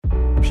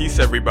Peace,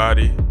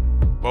 everybody.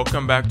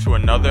 Welcome back to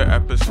another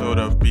episode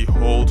of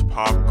Behold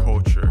Pop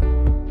Culture,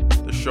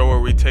 the show where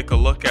we take a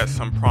look at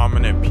some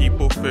prominent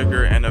people,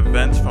 figure, and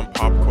events from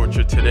pop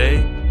culture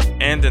today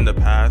and in the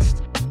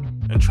past,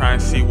 and try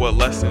and see what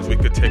lessons we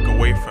could take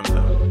away from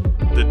them.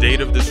 The date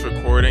of this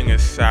recording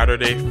is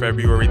Saturday,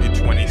 February the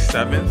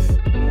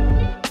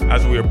 27th,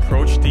 as we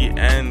approach the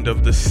end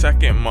of the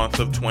second month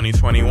of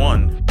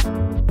 2021.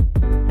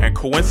 And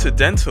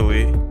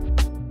coincidentally,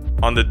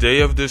 on the day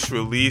of this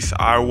release,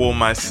 I will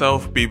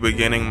myself be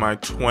beginning my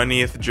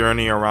 20th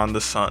journey around the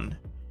sun.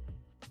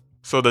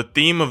 So the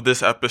theme of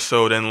this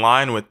episode, in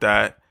line with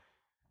that,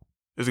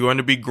 is going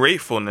to be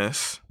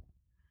gratefulness,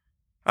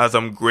 as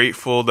I'm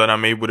grateful that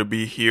I'm able to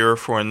be here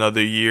for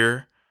another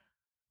year.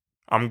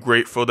 I'm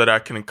grateful that I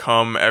can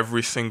come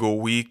every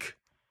single week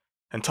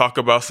and talk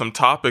about some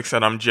topics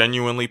that I'm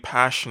genuinely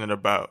passionate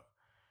about,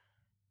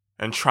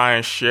 and try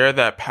and share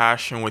that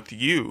passion with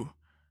you,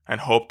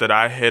 and hope that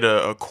I hit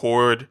a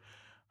chord.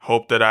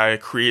 Hope that I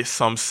create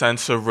some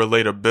sense of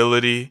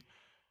relatability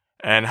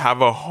and have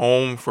a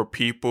home for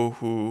people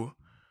who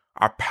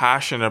are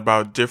passionate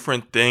about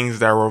different things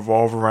that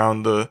revolve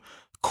around the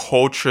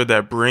culture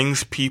that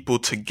brings people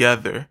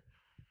together.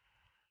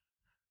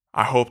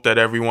 I hope that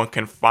everyone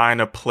can find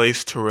a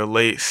place to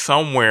relate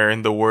somewhere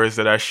in the words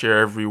that I share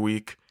every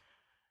week.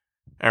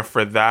 And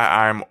for that,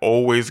 I'm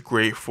always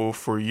grateful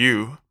for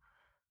you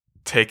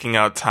taking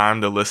out time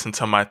to listen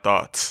to my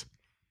thoughts.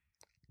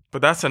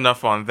 But that's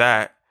enough on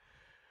that.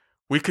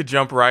 We could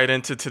jump right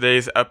into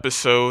today's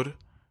episode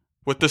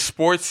with the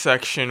sports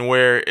section,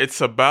 where it's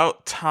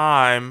about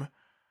time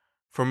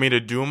for me to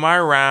do my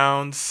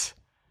rounds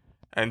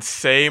and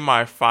say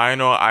my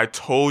final "I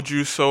told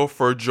you so"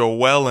 for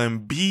Joel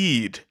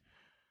Embiid,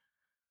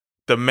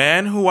 the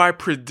man who I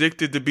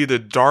predicted to be the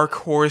dark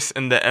horse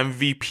in the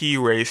MVP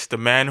race, the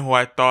man who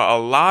I thought a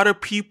lot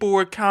of people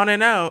were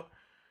counting out,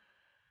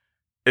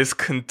 is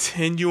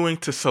continuing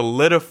to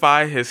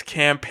solidify his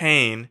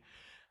campaign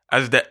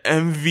as the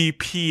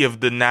MVP of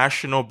the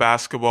National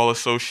Basketball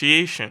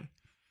Association.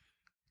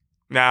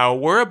 Now,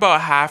 we're about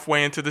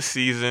halfway into the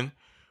season.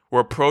 We're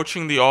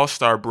approaching the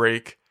All-Star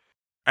break.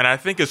 And I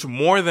think it's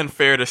more than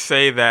fair to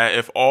say that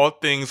if all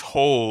things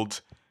hold,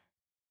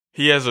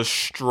 he has a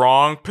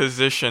strong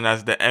position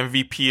as the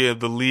MVP of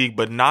the league.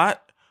 But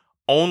not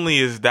only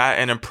is that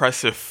an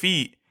impressive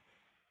feat,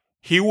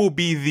 he will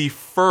be the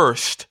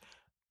first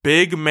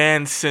big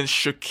man since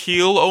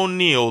Shaquille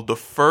O'Neal, the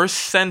first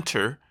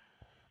center,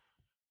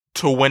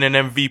 to win an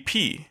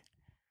MVP.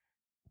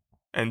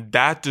 And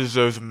that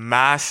deserves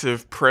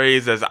massive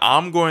praise, as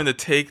I'm going to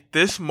take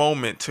this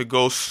moment to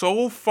go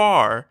so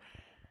far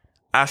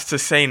as to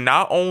say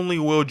not only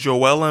will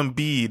Joel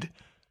Embiid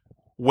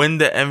win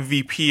the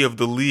MVP of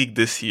the league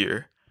this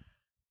year,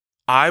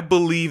 I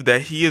believe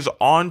that he is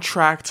on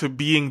track to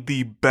being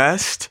the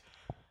best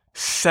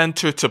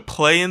center to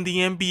play in the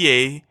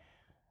NBA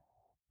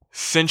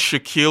since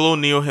Shaquille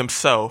O'Neal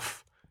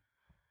himself.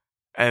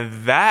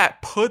 And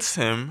that puts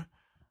him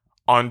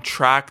on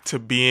track to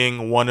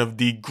being one of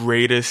the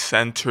greatest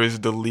centers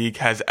the league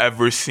has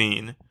ever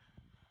seen.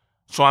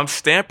 So I'm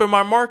stamping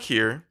my mark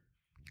here,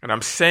 and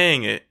I'm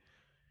saying it.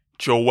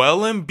 Joel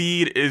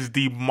Embiid is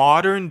the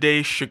modern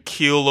day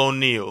Shaquille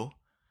O'Neal.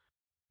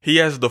 He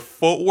has the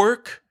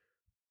footwork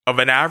of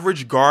an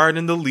average guard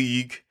in the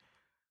league,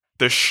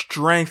 the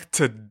strength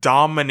to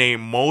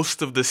dominate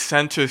most of the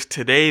centers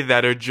today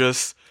that are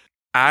just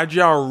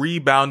agile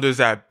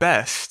rebounders at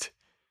best.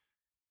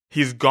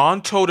 He's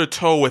gone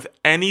toe-to-toe with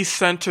any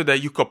center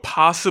that you could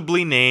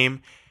possibly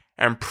name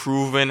and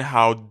proven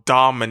how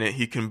dominant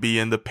he can be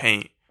in the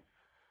paint.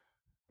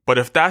 But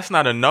if that's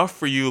not enough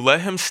for you,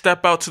 let him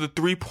step out to the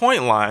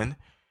three-point line,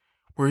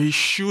 where he's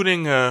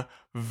shooting a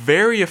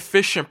very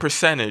efficient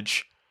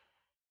percentage,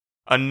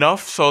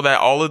 enough so that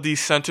all of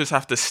these centers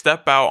have to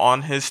step out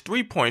on his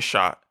three-point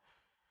shot.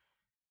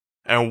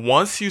 And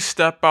once you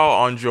step out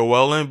on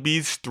Joel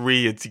Embiid's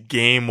three, it's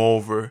game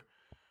over,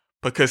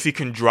 because he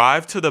can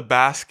drive to the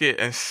basket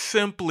and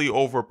simply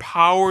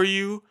overpower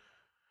you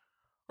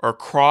or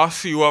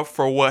cross you up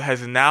for what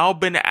has now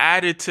been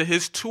added to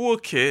his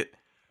toolkit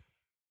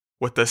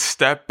with a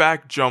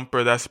step-back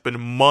jumper that's been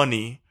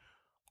money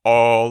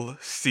all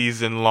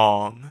season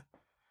long.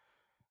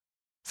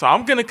 So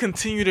I'm going to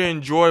continue to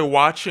enjoy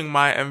watching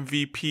my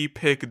MVP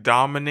pick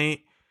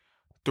dominate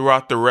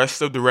throughout the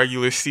rest of the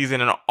regular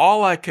season, and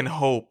all I can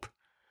hope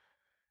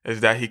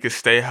is that he could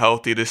stay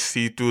healthy to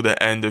see through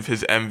the end of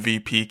his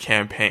MVP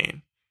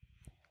campaign.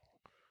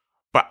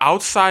 But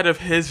outside of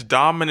his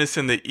dominance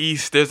in the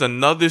East, there's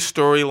another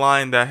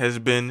storyline that has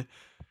been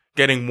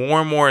getting more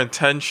and more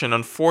attention,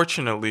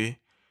 unfortunately,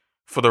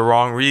 for the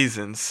wrong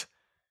reasons.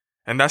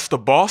 And that's the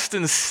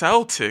Boston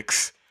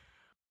Celtics,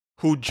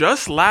 who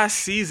just last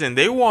season,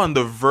 they were on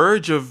the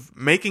verge of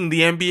making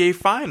the NBA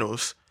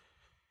Finals.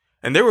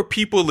 And there were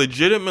people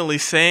legitimately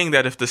saying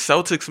that if the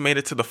Celtics made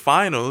it to the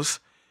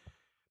finals,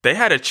 they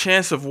had a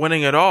chance of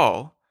winning it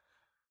all.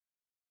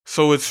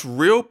 So it's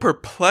real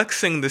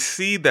perplexing to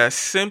see that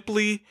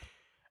simply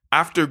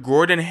after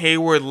Gordon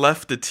Hayward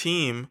left the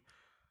team,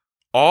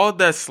 all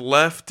that's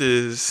left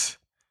is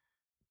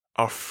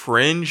a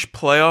fringe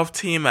playoff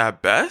team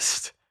at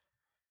best.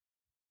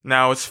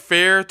 Now, it's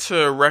fair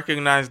to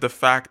recognize the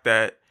fact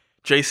that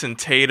Jason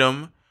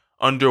Tatum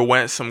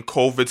underwent some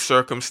COVID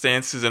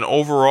circumstances, and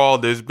overall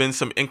there's been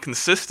some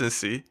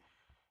inconsistency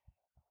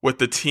with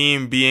the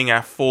team being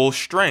at full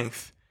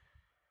strength.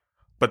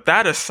 But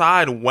that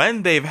aside,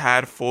 when they've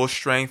had full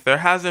strength, there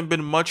hasn't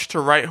been much to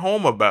write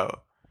home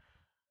about.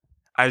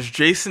 As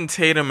Jason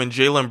Tatum and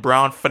Jaylen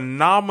Brown,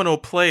 phenomenal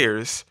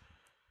players,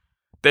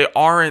 they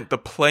aren't the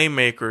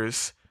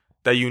playmakers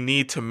that you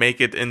need to make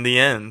it in the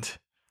end.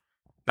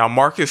 Now,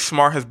 Marcus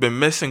Smart has been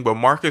missing, but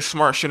Marcus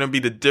Smart shouldn't be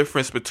the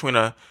difference between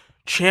a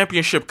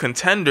championship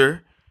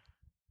contender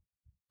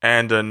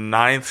and a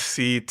 9th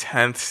seed,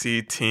 10th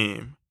seed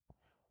team.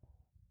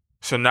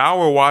 So now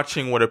we're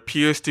watching what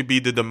appears to be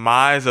the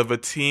demise of a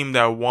team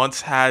that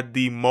once had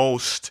the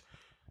most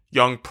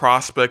young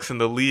prospects in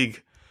the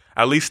league.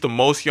 At least the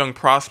most young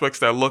prospects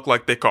that look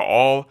like they could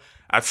all,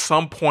 at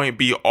some point,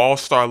 be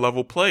all-star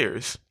level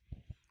players.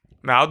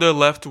 Now they're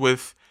left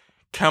with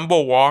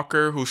Kemba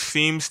Walker, who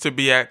seems to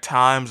be at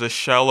times a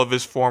shell of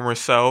his former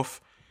self.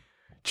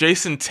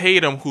 Jason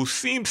Tatum, who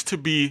seems to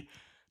be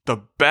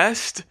the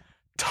best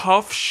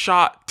tough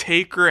shot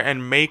taker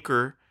and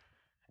maker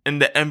in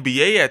the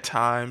NBA at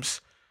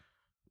times.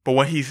 But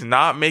when he's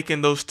not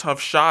making those tough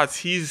shots,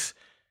 he's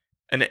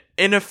an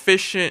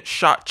inefficient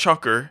shot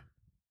chucker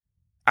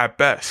at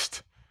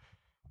best.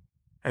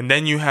 And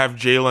then you have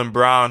Jaylen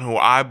Brown, who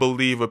I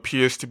believe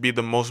appears to be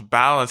the most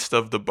balanced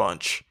of the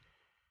bunch.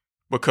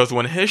 Because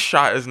when his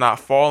shot is not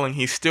falling,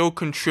 he's still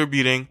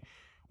contributing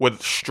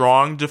with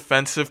strong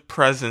defensive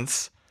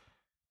presence.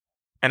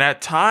 And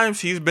at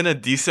times, he's been a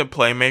decent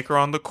playmaker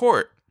on the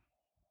court.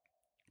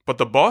 But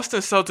the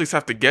Boston Celtics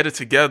have to get it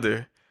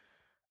together.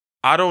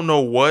 I don't know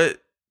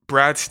what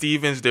Brad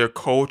Stevens, their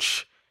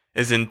coach,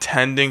 is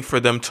intending for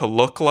them to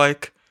look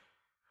like,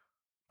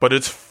 but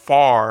it's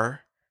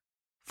far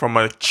from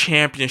a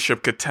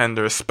championship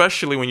contender,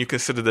 especially when you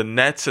consider the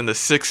Nets and the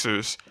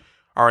Sixers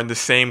are in the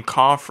same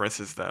conference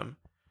as them.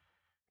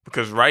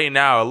 Because right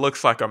now, it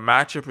looks like a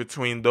matchup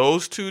between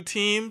those two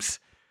teams,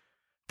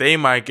 they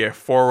might get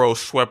 4-0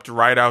 swept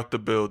right out the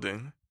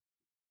building.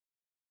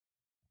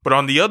 But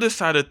on the other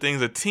side of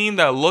things, a team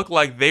that looked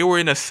like they were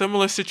in a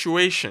similar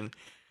situation,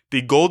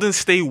 the Golden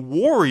State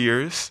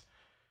Warriors,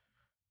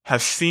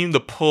 have seemed to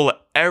pull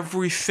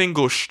every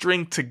single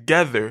string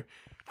together.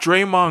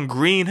 Draymond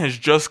Green has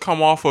just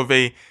come off of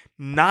a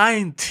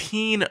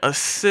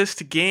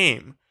 19-assist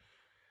game.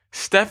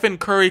 Stephen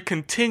Curry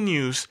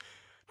continues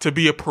to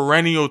be a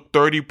perennial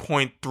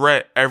 30-point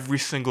threat every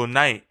single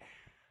night.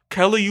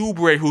 Kelly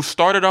Oubre, who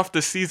started off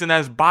the season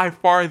as by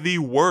far the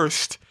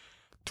worst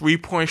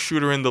three-point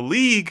shooter in the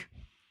league,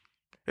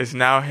 is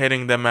now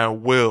hitting them at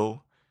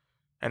will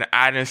and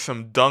adding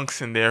some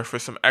dunks in there for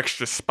some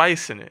extra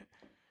spice in it.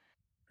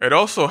 It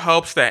also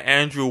helps that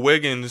Andrew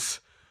Wiggins,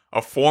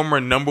 a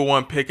former number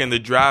one pick in the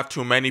draft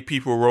who many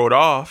people wrote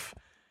off,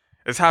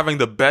 is having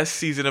the best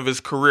season of his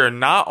career,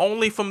 not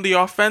only from the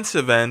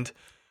offensive end,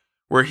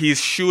 where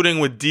he's shooting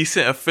with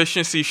decent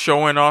efficiency,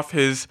 showing off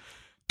his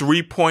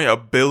three-point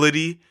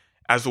ability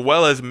as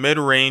well as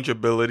mid-range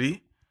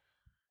ability.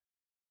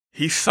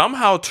 He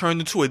somehow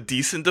turned into a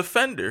decent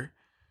defender.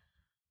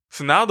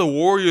 So now the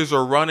Warriors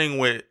are running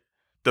with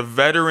the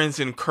veterans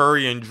in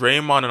Curry and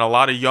Draymond and a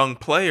lot of young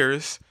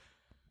players,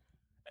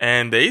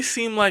 and they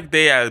seem like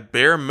they at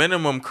bare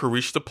minimum could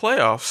reach the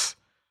playoffs.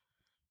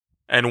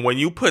 And when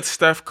you put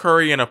Steph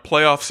Curry in a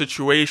playoff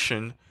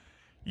situation,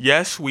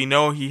 yes, we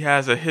know he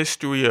has a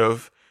history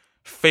of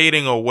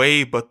fading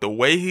away, but the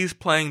way he's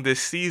playing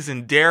this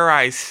season, dare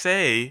I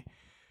say,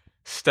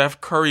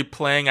 Steph Curry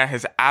playing at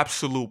his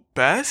absolute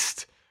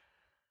best,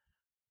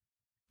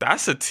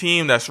 that's a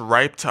team that's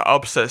ripe to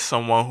upset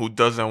someone who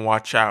doesn't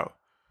watch out.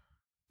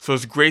 So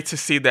it's great to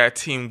see that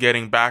team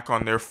getting back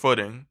on their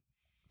footing.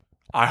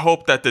 I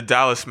hope that the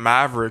Dallas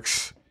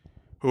Mavericks,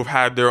 who've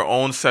had their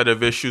own set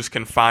of issues,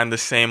 can find the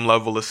same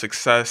level of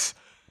success.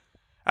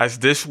 As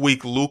this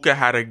week, Luka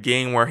had a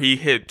game where he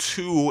hit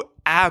 2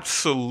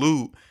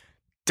 absolute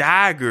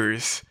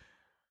daggers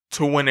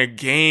to win a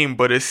game,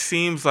 but it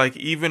seems like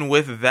even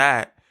with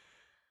that,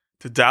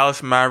 the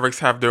Dallas Mavericks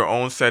have their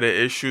own set of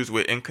issues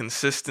with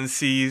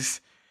inconsistencies.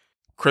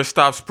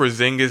 Kristaps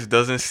Porzingis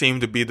doesn't seem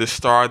to be the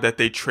star that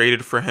they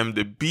traded for him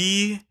to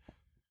be.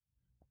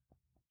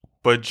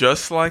 But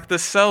just like the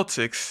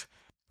Celtics,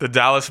 the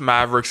Dallas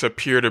Mavericks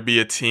appear to be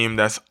a team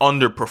that's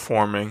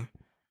underperforming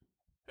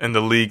in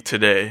the league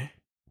today.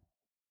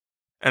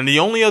 And the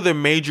only other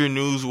major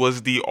news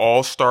was the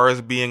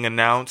All-Stars being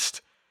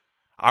announced.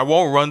 I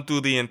won't run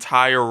through the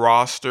entire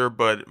roster,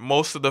 but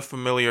most of the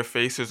familiar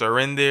faces are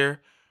in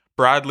there.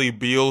 Bradley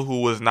Beal,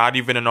 who was not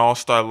even an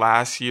All-Star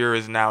last year,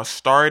 is now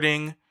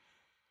starting.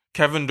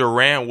 Kevin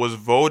Durant was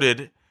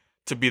voted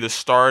to be the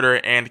starter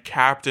and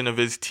captain of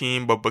his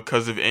team, but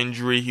because of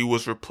injury, he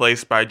was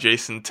replaced by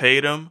Jason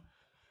Tatum.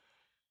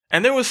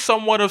 And there was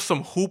somewhat of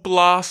some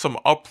hoopla, some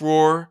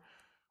uproar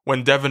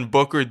when Devin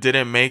Booker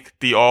didn't make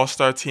the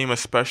All-Star team,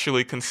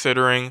 especially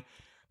considering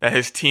that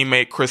his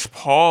teammate Chris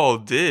Paul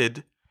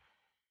did.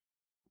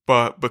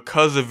 But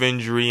because of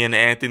injury and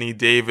Anthony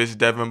Davis,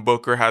 Devin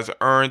Booker has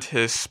earned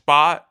his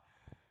spot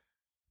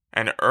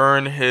and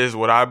earned his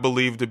what I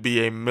believe to be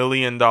 $1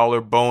 million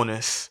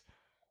bonus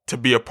to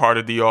be a part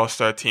of the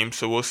All-Star team.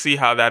 So we'll see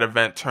how that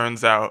event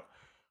turns out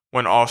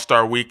when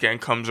All-Star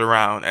Weekend comes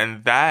around.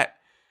 And that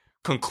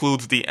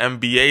concludes the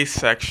NBA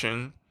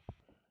section.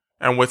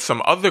 And with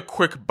some other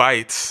quick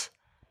bites,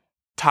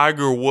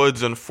 Tiger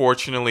Woods,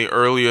 unfortunately,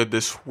 earlier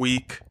this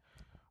week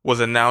was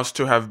announced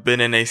to have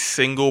been in a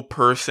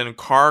single-person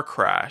car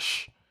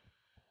crash.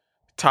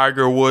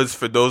 Tiger Woods,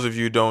 for those of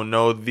you who don't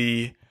know,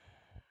 the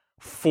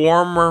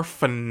former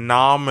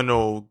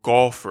phenomenal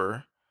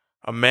golfer,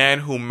 a man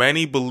who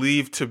many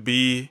believe to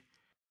be,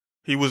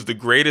 he was the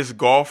greatest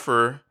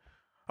golfer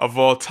of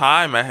all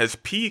time at his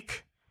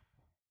peak.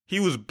 He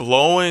was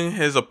blowing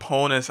his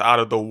opponents out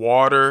of the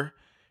water.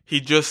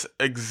 He just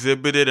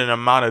exhibited an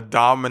amount of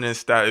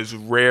dominance that is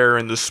rare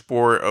in the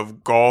sport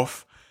of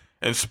golf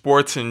and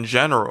sports in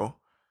general.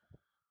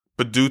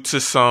 But due to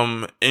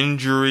some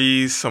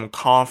injuries, some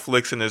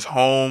conflicts in his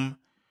home,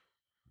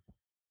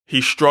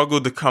 he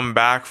struggled to come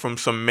back from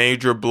some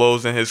major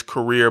blows in his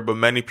career, but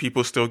many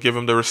people still give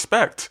him the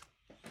respect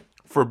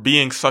for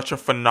being such a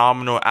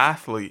phenomenal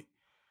athlete.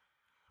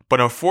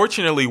 But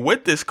unfortunately,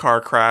 with this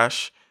car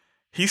crash,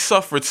 he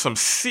suffered some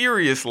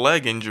serious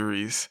leg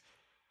injuries,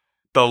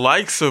 the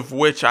likes of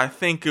which I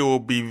think it will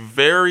be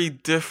very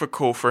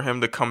difficult for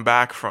him to come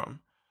back from.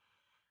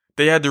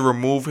 They had to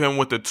remove him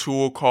with a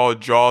tool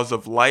called Jaws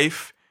of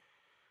Life,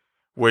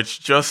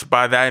 which just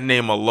by that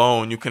name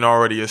alone, you can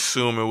already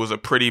assume it was a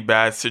pretty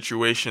bad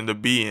situation to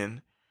be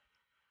in.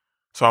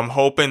 So I'm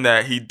hoping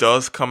that he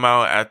does come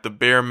out at the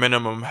bare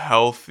minimum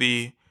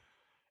healthy,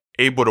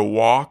 able to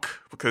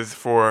walk, because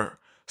for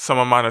some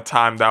amount of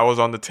time that was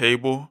on the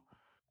table.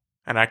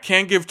 And I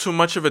can't give too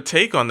much of a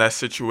take on that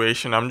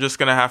situation. I'm just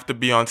going to have to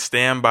be on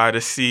standby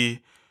to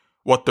see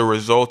what the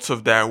results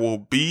of that will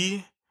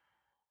be,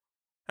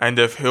 and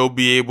if he'll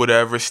be able to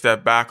ever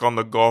step back on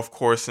the golf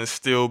course and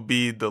still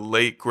be the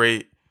late,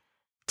 great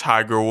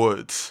Tiger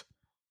Woods.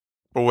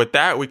 But with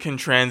that, we can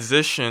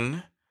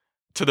transition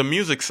to the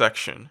music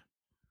section,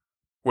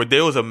 where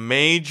there was a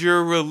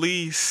major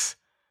release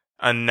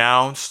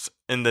announced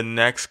in the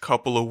next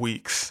couple of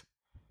weeks.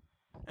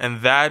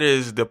 And that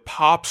is the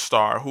pop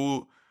star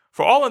who,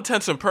 for all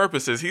intents and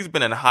purposes, he's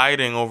been in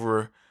hiding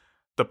over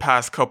the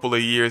past couple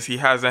of years. He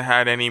hasn't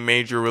had any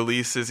major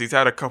releases. He's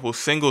had a couple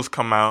singles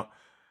come out.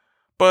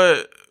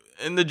 But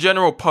in the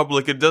general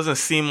public, it doesn't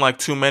seem like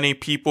too many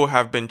people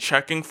have been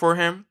checking for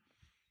him.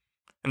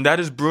 And that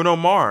is Bruno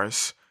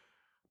Mars.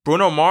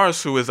 Bruno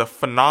Mars, who is a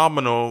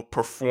phenomenal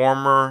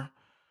performer,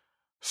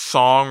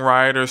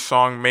 songwriter,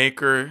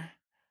 songmaker,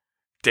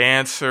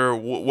 dancer,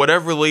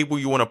 whatever label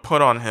you want to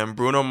put on him,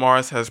 Bruno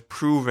Mars has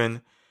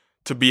proven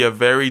to be a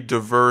very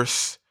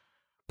diverse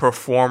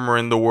performer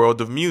in the world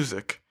of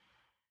music.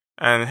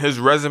 And his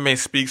resume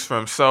speaks for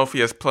himself. He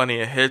has plenty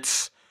of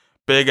hits,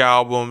 big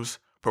albums,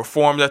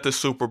 performed at the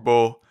Super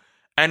Bowl.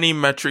 Any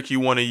metric you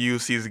want to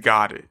use, he's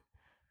got it.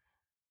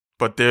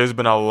 But there's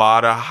been a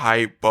lot of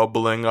hype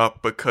bubbling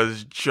up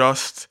because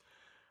just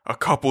a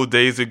couple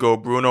days ago,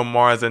 Bruno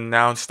Mars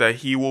announced that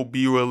he will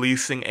be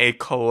releasing a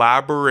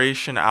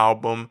collaboration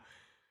album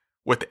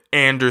with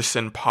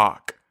Anderson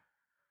 .Paak.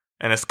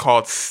 And it's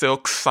called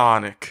Silk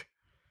Sonic.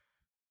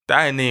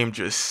 That name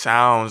just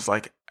sounds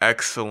like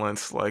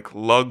excellence, like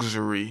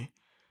luxury.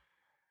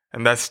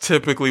 And that's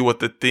typically what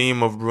the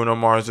theme of Bruno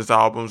Mars'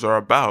 albums are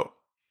about.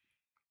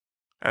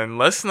 And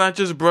let's not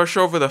just brush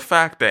over the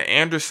fact that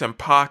Anderson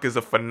 .Paak is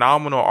a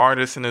phenomenal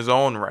artist in his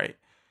own right.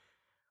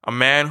 A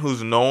man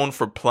who's known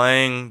for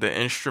playing the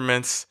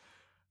instruments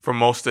for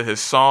most of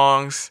his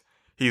songs.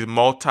 He's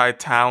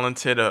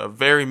multi-talented, a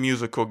very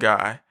musical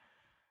guy.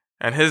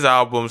 And his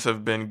albums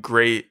have been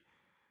great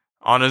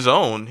on his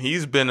own.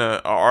 He's been an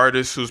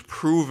artist who's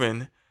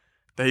proven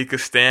that he could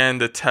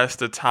stand the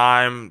test of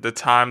time, the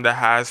time that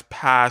has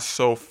passed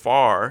so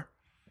far.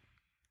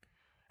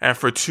 And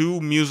for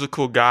two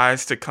musical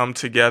guys to come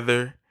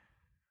together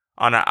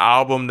on an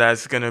album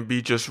that's going to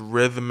be just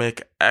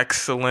rhythmic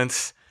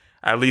excellence,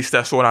 at least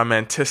that's what I'm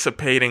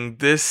anticipating.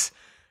 This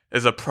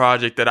is a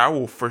project that I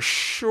will for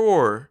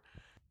sure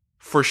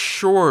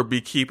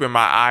be keeping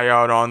my eye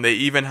out on. They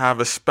even have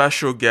a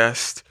special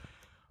guest,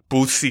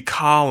 Bootsy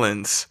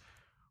Collins,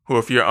 who,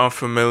 if you're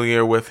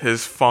unfamiliar with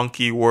his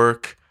funky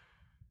work,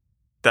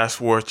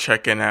 that's worth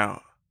checking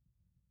out.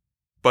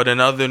 But in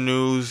other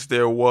news,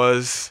 there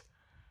was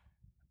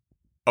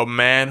a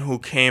man who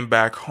came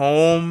back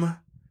home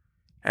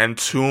and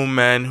two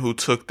men who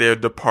took their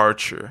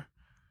departure.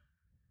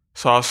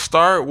 So I'll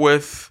start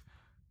with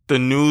the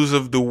news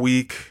of the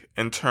week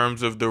in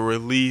terms of the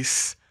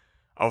release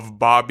of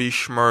Bobby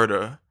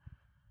Shmurda,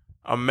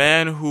 a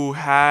man who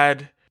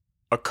had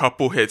a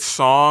couple hit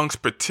songs,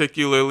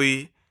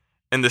 particularly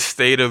in the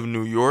state of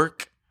New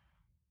York.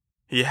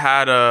 He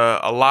had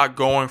a lot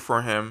going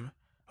for him,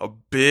 a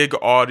big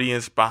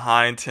audience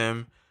behind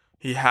him.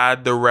 He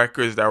had the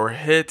records that were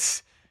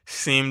hits,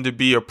 seemed to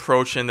be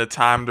approaching the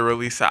time to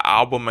release an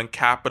album and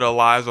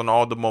capitalize on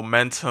all the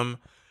momentum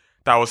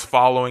that was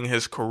following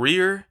his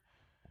career.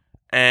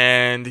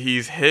 And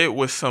he's hit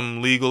with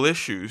some legal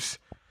issues.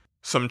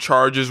 Some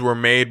charges were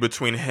made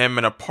between him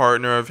and a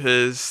partner of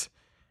his.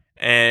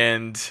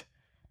 And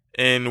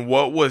in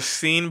what was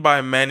seen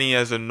by many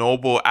as a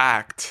noble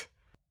act,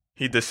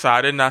 he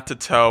decided not to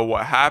tell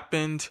what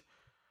happened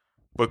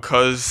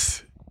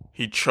because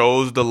he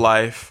chose the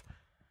life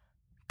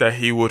that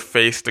he would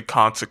face the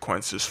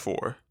consequences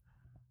for.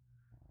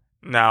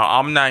 Now,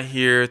 I'm not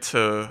here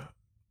to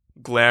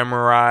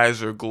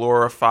glamorize or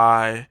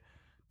glorify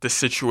the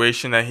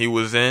situation that he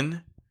was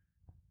in.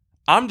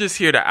 I'm just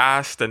here to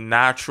ask the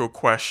natural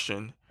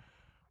question,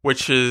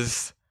 which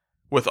is,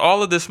 with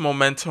all of this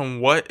momentum,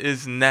 what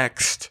is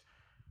next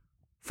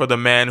for the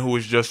man who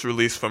was just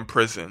released from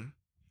prison?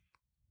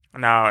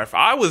 Now, if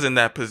I was in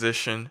that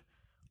position,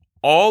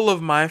 all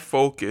of my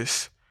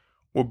focus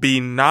would be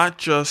not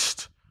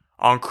just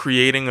on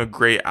creating a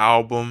great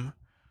album,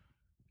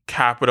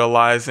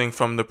 capitalizing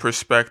from the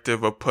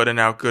perspective of putting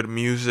out good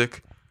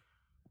music,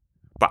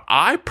 but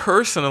I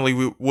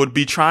personally would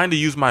be trying to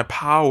use my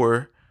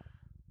power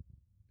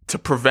to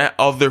prevent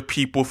other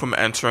people from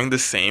entering the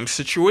same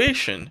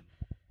situation.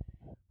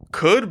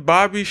 Could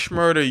Bobby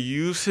Shmurda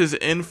use his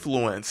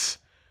influence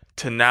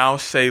to now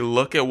say,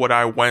 look at what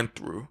I went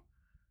through?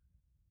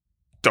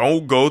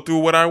 Don't go through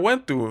what I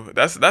went through.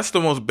 That's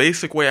the most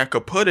basic way I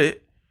could put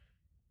it.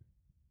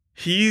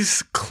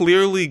 He's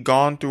clearly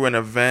gone through an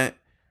event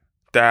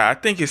that I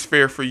think is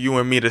fair for you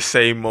and me to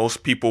say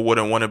most people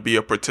wouldn't want to be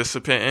a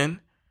participant in.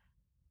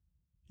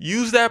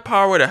 Use that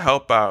power to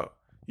help out.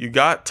 You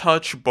got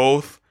touch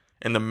both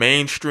in the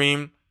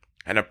mainstream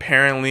and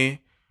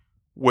apparently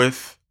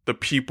with the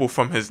people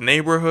from his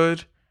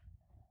neighborhood.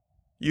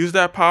 Use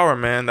that power,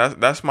 man.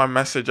 That's my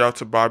message out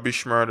to Bobby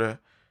Shmurda.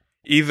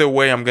 Either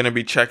way, I'm going to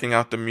be checking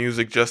out the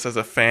music just as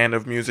a fan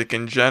of music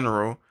in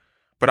general.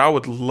 But I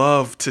would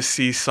love to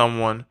see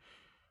someone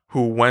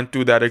who went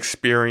through that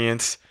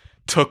experience,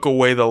 took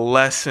away the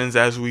lessons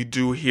as we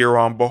do here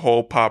on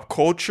Behold Pop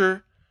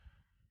Culture,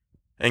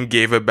 and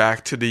gave it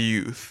back to the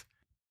youth.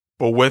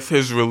 But with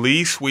his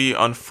release, we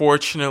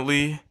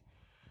unfortunately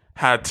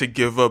had to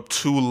give up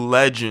two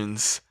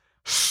legends,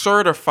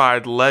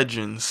 certified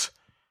legends,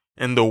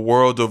 in the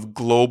world of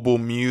global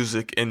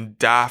music in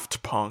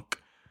Daft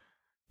Punk,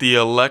 the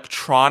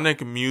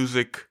electronic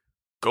music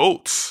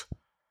goats.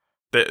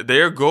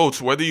 They're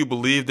goats, whether you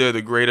believe they're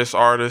the greatest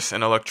artists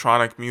in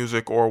electronic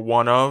music or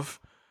one of,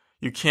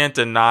 you can't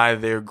deny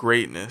their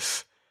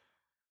greatness.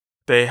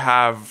 They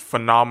have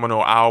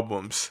phenomenal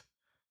albums.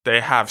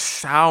 They have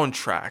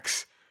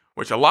soundtracks,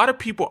 which a lot of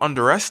people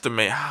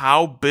underestimate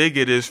how big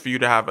it is for you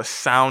to have a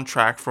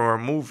soundtrack for a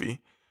movie.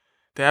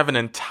 They have an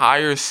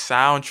entire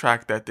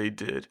soundtrack that they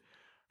did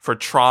for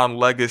Tron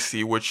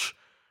Legacy, which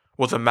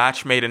was a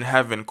match made in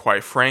heaven,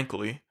 quite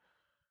frankly.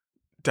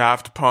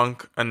 Daft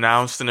Punk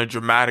announced in a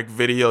dramatic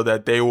video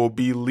that they will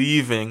be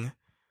leaving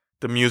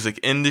the music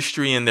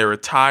industry in their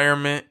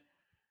retirement.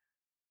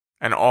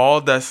 And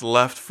all that's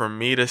left for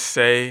me to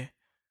say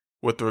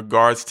with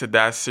regards to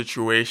that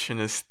situation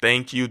is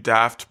thank you,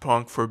 Daft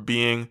Punk, for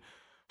being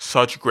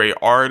such great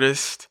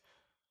artists.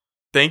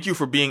 Thank you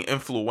for being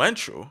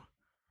influential.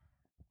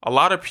 A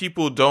lot of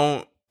people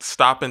don't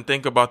stop and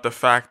think about the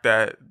fact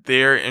that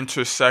their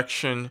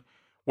intersection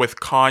with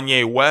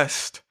Kanye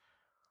West,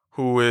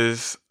 who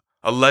is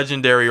a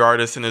legendary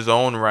artist in his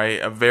own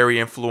right, a very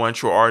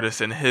influential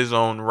artist in his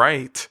own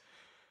right,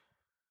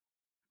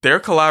 their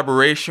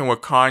collaboration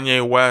with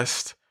Kanye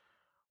West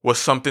was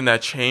something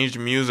that changed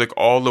music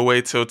all the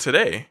way till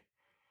today.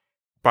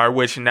 By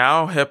which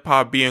now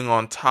hip-hop being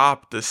on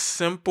top, the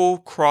simple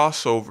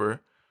crossover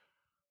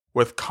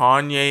with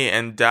Kanye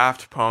and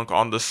Daft Punk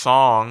on the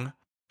song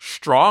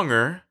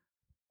Stronger,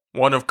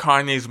 one of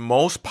Kanye's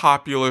most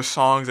popular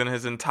songs in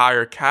his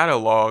entire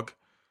catalog,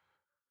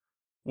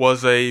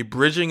 was a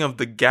bridging of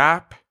the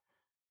gap,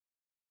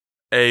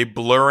 a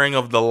blurring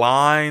of the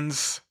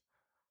lines,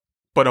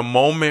 but a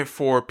moment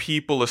for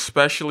people,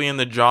 especially in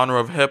the genre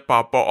of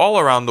hip-hop, but all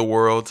around the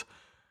world,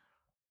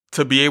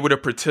 to be able to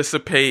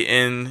participate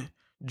in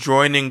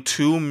joining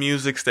two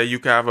musics that you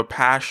can have a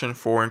passion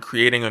for and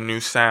creating a new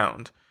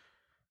sound.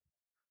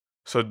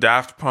 So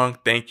Daft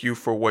Punk, thank you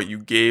for what you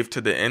gave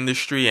to the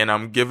industry, and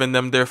I'm giving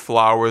them their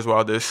flowers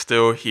while they're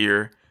still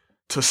here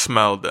to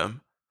smell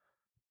them.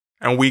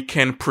 And we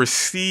can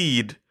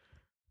proceed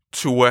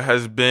to what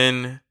has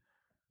been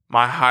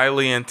my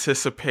highly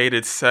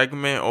anticipated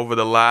segment over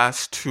the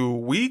last 2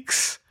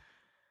 weeks,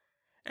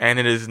 and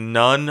it is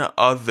none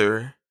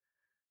other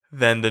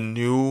than the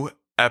new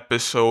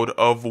episode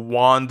of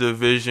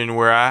WandaVision,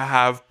 where I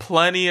have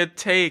plenty of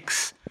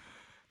takes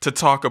to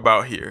talk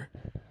about here.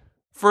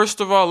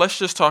 First of all, let's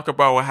just talk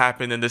about what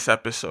happened in this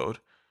episode.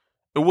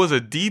 It was a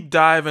deep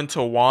dive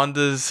into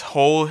Wanda's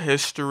whole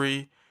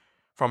history,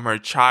 from her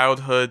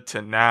childhood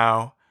to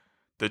now,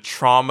 the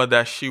trauma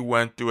that she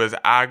went through as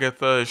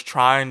Agatha is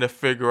trying to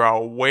figure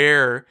out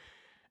where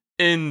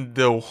in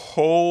the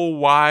whole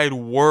wide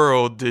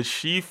world did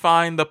she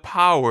find the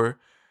power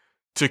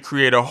to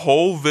create a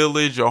whole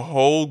village, a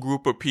whole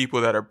group of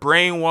people that are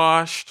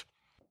brainwashed.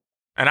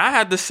 And I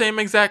had the same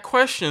exact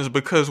questions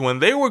because when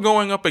they were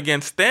going up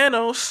against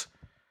Thanos,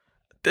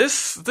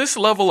 this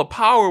level of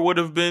power would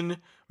have been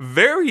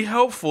very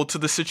helpful to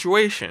the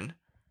situation.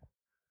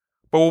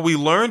 But what we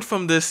learned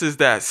from this is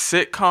that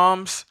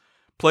sitcoms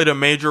played a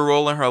major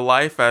role in her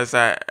life, as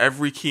at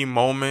every key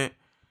moment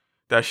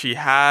that she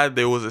had,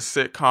 there was a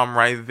sitcom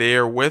right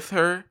there with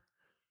her.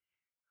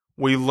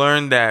 We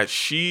learned that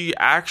she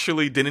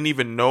actually didn't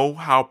even know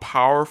how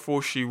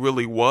powerful she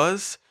really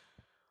was.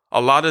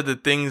 A lot of the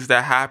things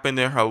that happened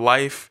in her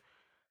life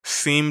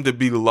seemed to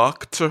be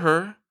luck to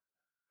her.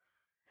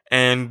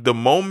 And the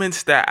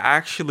moments that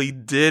actually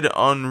did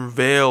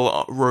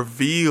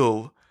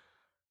reveal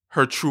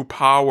her true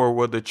power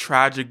were the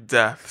tragic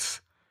deaths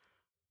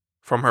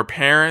from her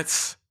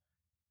parents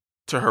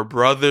to her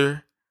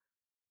brother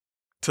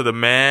to the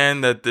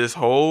man that this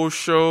whole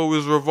show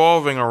is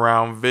revolving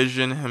around,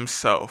 Vision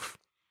himself.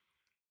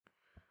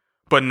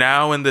 But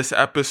now in this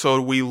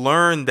episode, we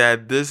learn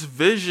that this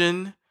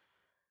Vision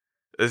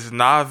is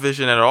not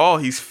Vision at all.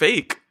 He's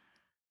fake.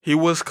 He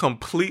was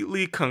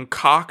completely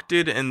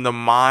concocted in the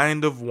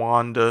mind of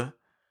Wanda,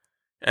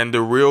 and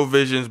the real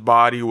Vision's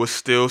body was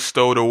still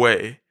stowed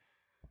away.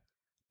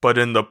 But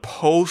in the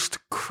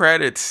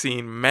post-credit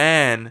scene,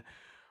 man,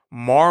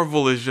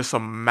 Marvel is just a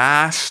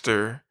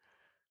master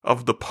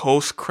of the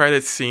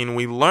post-credit scene.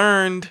 We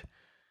learned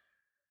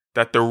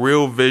that the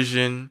real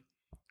Vision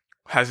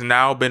has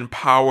now been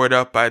powered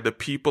up by the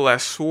people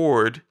at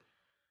SWORD,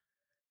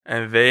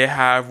 and they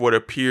have what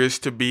appears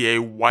to be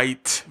a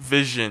white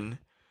Vision,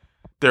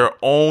 their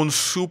own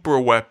super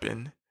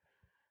weapon.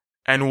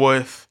 And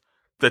with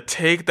the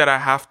take that I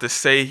have to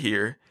say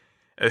here,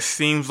 it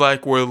seems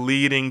like we're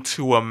leading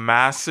to a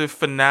massive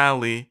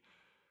finale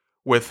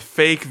with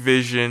fake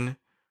Vision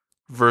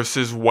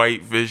versus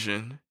white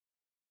Vision.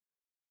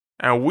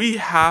 And we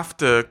have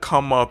to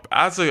come up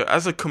as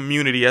a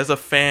community, as a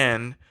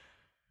fan,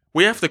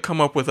 we have to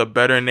come up with a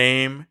better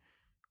name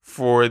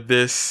for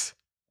this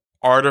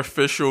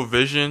artificial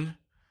Vision.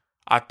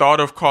 I thought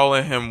of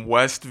calling him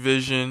West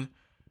Vision.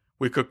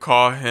 We could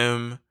call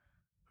him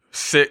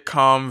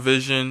Sitcom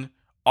Vision,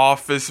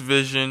 Office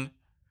Vision.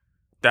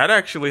 That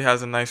actually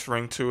has a nice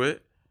ring to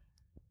it.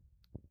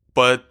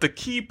 But the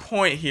key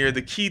point here,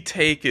 the key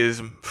take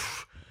is,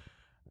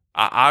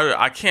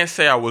 I can't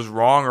say I was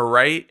wrong or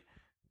right.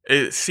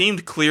 It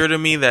seemed clear to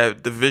me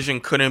that the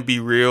Vision couldn't be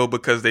real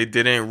because they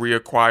didn't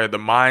reacquire the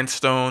Mind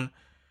Stone.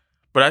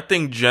 But I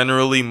think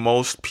generally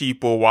most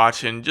people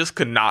watching just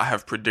could not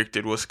have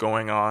predicted what's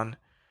going on.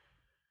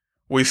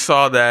 We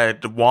saw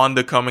that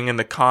Wanda coming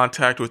into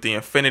contact with the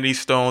Infinity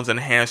Stones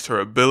enhanced her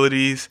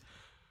abilities.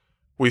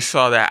 We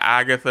saw that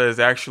Agatha is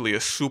actually a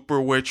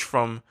super witch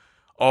from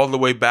all the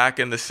way back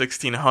in the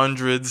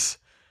 1600s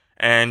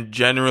and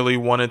generally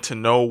wanted to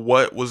know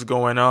what was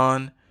going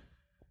on.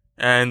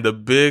 And the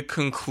big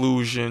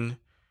conclusion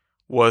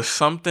was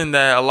something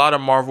that a lot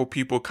of Marvel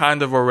people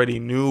kind of already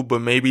knew,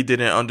 but maybe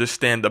didn't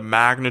understand the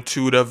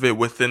magnitude of it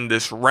within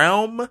this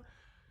realm.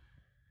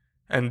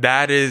 And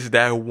that is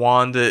that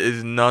Wanda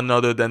is none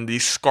other than the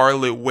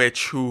Scarlet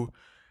Witch, who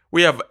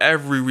we have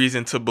every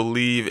reason to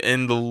believe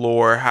in the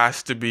lore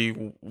has to be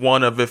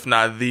one of, if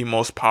not the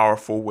most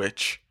powerful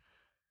witch.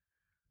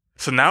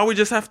 So now we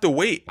just have to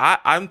wait.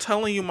 I'm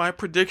telling you, my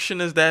prediction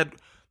is that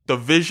the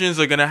Visions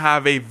are going to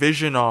have a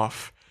vision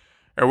off.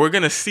 And we're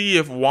going to see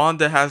if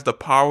Wanda has the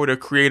power to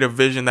create a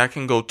Vision that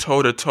can go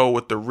toe-to-toe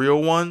with the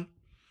real one.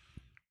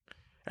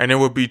 And it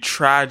would be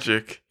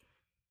tragic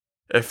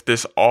if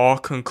this all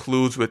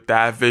concludes with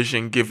that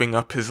Vision giving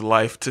up his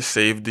life to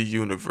save the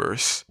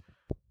universe.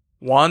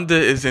 Wanda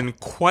is in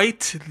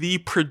quite the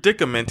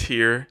predicament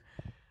here,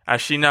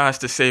 as she now has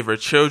to save her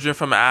children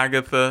from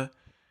Agatha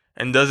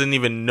and doesn't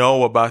even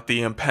know about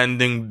the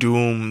impending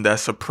doom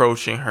that's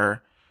approaching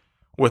her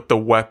with the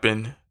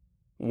weapon,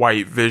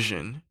 White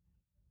Vision.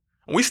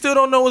 We still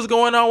don't know what's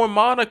going on with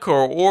Monica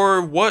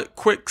or what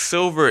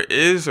Quicksilver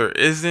is or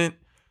isn't.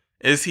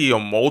 Is he a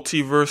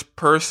multiverse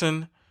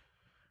person?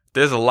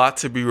 There's a lot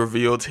to be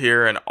revealed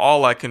here, and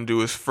all I can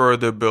do is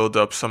further build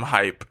up some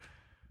hype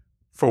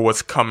for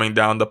what's coming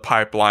down the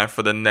pipeline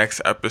for the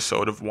next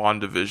episode of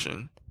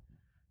WandaVision.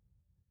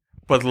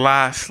 But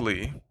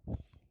lastly,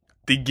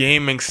 the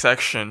gaming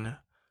section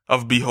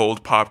of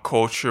Behold Pop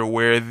Culture,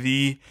 where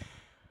the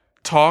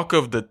talk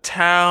of the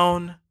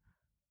town,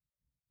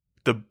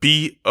 the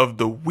beat of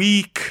the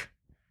week,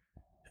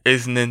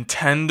 is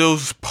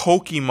Nintendo's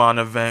Pokemon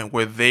event,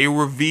 where they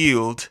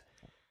revealed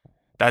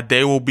that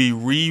they will be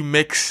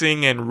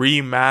remixing and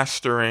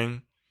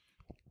remastering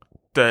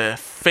the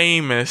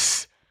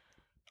famous,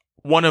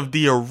 one of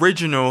the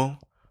original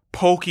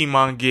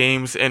Pokemon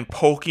games in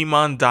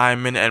Pokemon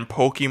Diamond and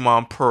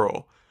Pokemon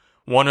Pearl,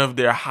 one of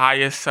their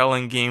highest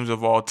selling games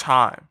of all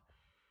time.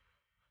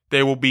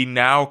 They will be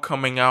now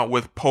coming out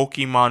with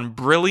Pokemon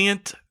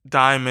Brilliant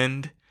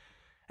Diamond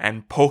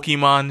and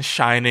Pokemon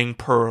Shining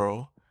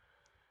Pearl.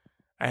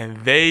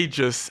 And they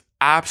just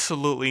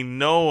absolutely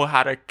know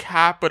how to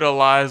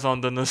capitalize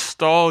on the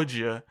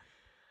nostalgia,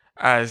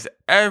 as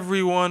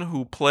everyone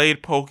who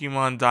played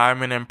Pokemon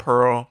Diamond and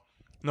Pearl,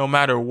 no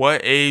matter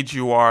what age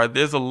you are,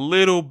 there's a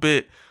little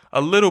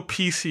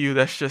piece of you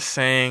that's just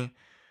saying,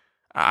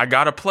 I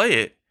gotta play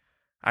it.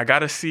 I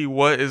gotta see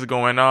what is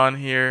going on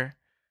here.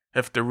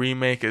 If the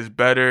remake is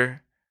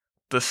better.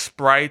 The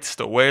sprites,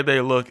 the way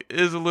they look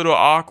is a little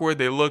awkward.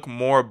 They look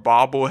more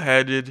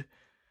bobble-headed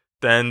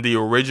than the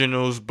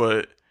originals,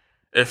 but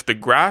if the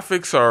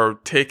graphics are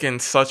taking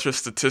such a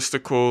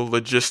statistical,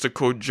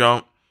 logistical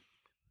jump,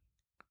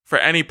 for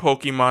any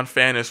Pokemon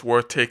fan, it's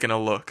worth taking a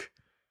look.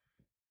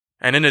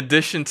 And in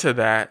addition to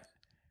that,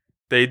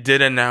 they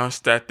did announce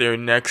that their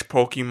next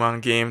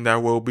Pokemon game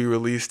that will be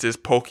released is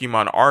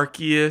Pokemon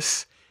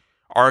Arceus.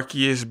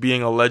 Arceus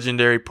being a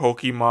legendary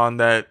Pokemon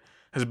that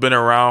has been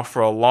around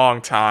for a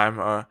long time,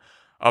 a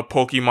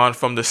Pokemon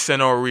from the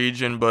Sinnoh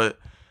region, but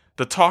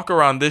the talk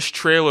around this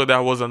trailer that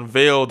was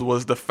unveiled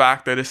was the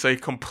fact that it's a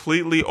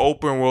completely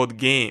open world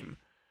game.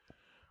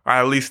 Or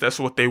at least that's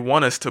what they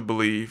want us to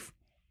believe.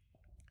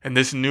 And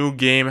this new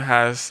game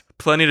has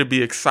plenty to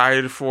be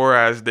excited for,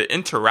 as the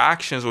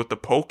interactions with the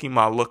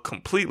Pokemon look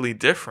completely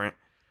different.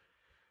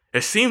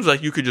 It seems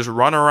like you could just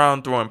run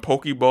around throwing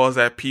Pokeballs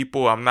at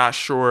people. I'm not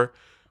sure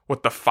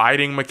what the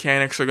fighting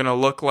mechanics are going to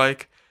look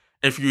like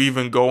if you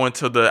even go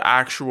into the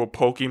actual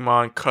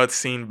Pokemon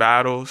cutscene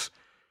battles,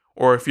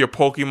 or if your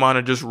Pokemon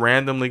are just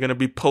randomly going to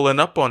be pulling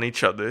up on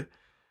each other.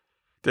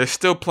 There's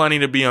still plenty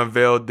to be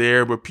unveiled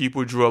there, but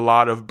people drew a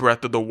lot of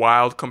Breath of the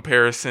Wild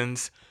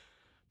comparisons,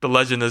 the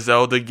Legend of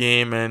Zelda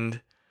game,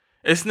 and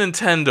it's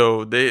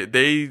Nintendo.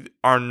 They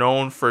are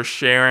known for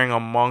sharing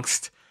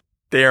amongst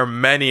their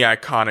many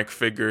iconic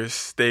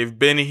figures. They've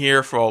been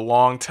here for a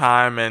long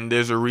time, and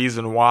there's a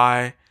reason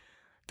why.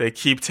 They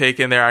keep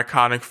taking their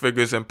iconic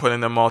figures and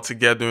putting them all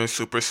together in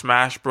Super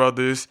Smash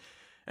Bros.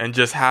 And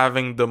just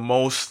having the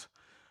most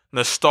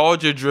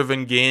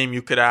nostalgia-driven game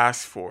you could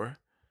ask for.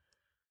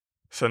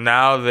 So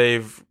now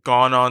they've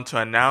gone on to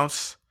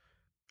announce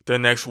the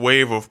next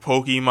wave of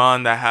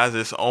Pokemon that has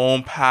its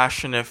own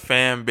passionate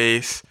fan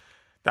base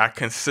that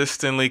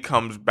consistently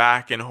comes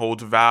back and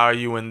holds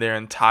value in their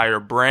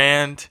entire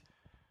brand.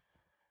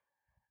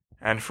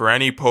 And for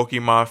any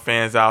Pokemon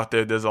fans out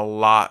there, there's a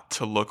lot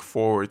to look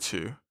forward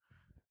to.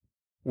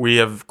 We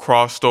have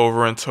crossed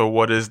over into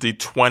what is the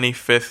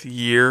 25th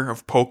year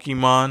of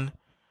Pokemon,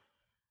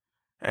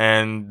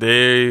 and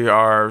they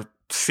are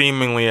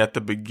seemingly at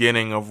the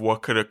beginning of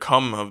what could have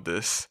come of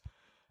this.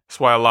 That's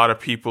why a lot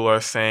of people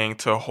are saying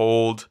to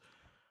hold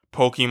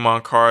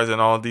Pokemon cards and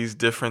all these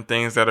different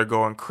things that are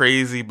going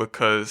crazy,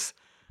 because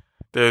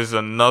there's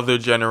another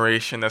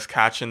generation that's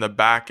catching the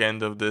back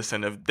end of this,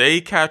 and if they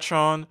catch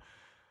on,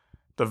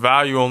 the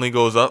value only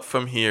goes up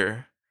from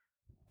here.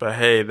 But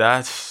hey,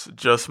 that's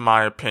just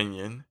my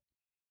opinion.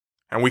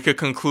 And we could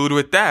conclude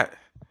with that.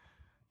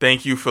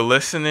 Thank you for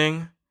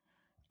listening.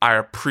 I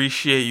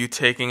appreciate you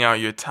taking out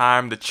your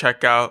time to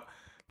check out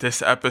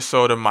this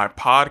episode of my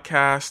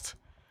podcast.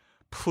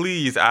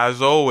 Please,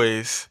 as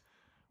always,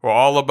 we're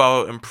all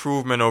about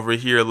improvement over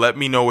here. Let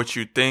me know what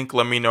you think.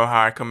 Let me know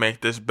how I can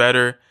make this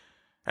better.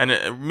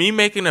 And me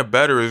making it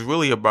better is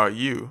really about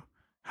you.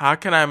 How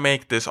can I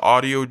make this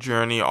audio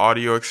journey,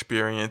 audio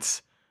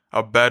experience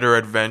a better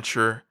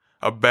adventure,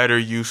 a better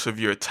use of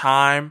your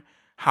time?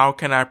 How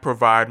can I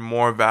provide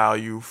more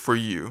value for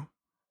you?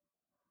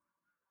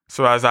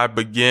 So as I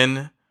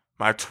begin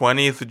my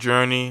 20th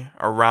journey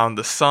around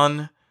the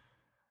sun,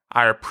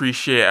 I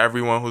appreciate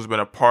everyone who's been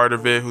a part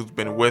of it, who's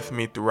been with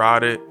me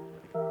throughout it.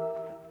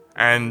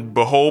 And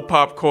Behold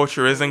Pop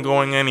Culture isn't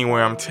going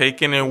anywhere. I'm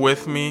taking it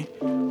with me.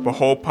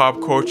 Behold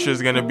Pop Culture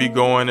is going to be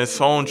going its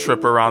own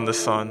trip around the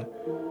sun.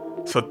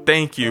 So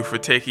thank you for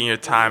taking your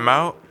time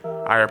out.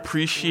 I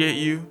appreciate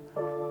you.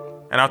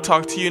 And I'll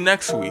talk to you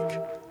next week.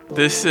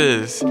 This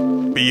is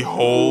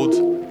Behold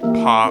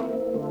Pop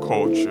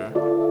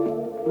Culture.